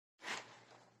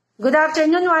Good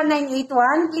afternoon,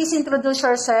 1981. Please introduce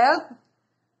yourself.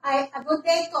 A good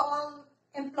day to all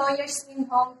employers in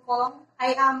Hong Kong.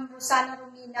 I am Rosana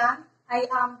Romina. I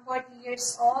am 40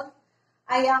 years old.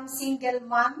 I am single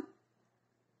mom.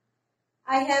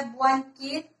 I have one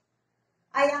kid.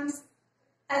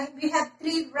 We have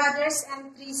 3 brothers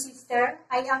and 3 sisters.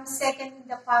 I am second in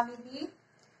the family.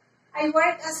 I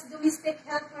work as domestic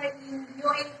helper in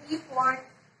UAE for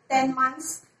 10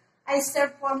 months. I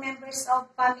serve 4 members of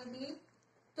family,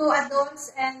 2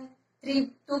 adults and 2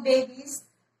 babies.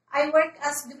 I work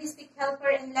as domestic helper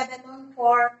in Lebanon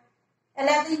for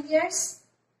 11 years.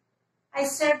 I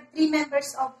serve 3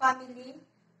 members of family,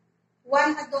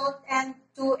 1 adult and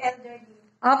 2 elderly.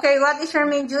 Okay, what is your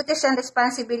main duties and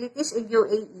responsibilities in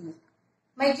UAE?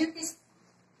 My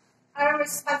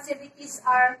responsibilities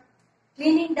are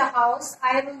cleaning the house,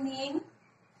 ironing,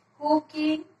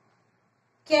 cooking,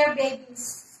 care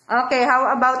babies. Okay, how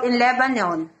about in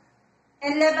Lebanon?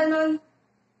 In Lebanon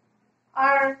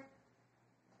are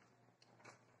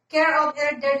care of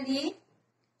elderly,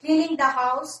 cleaning the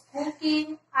house,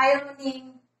 cooking,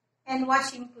 ironing, and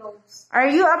washing clothes. Are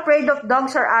you afraid of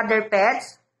dogs or other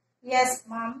pets? Yes,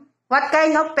 ma'am. What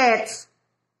kind of pets?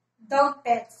 Dog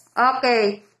pets.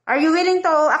 Okay. Are you willing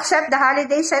to accept the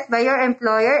holiday set by your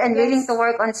employer and willing to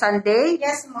work on Sunday?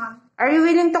 Yes, ma'am. Are you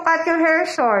willing to cut your hair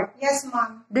short? Yes,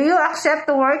 ma'am. Do you accept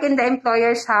to work in the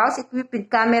employer's house equipped with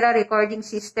camera recording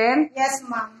system? Yes,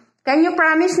 ma'am. Can you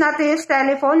promise not to use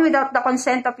telephone without the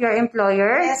consent of your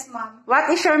employer? Yes, ma'am. What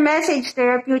is your message to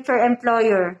your future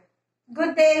employer?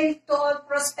 Good day to all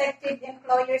prospective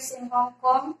employers in Hong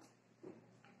Kong.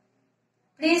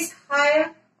 Please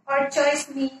hire or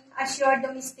choose me as your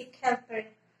domestic helper.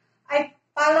 I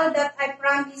follow that I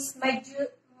promise my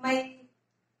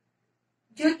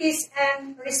duties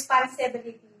and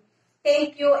responsibility.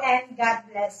 Thank you and God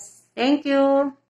bless. Thank you.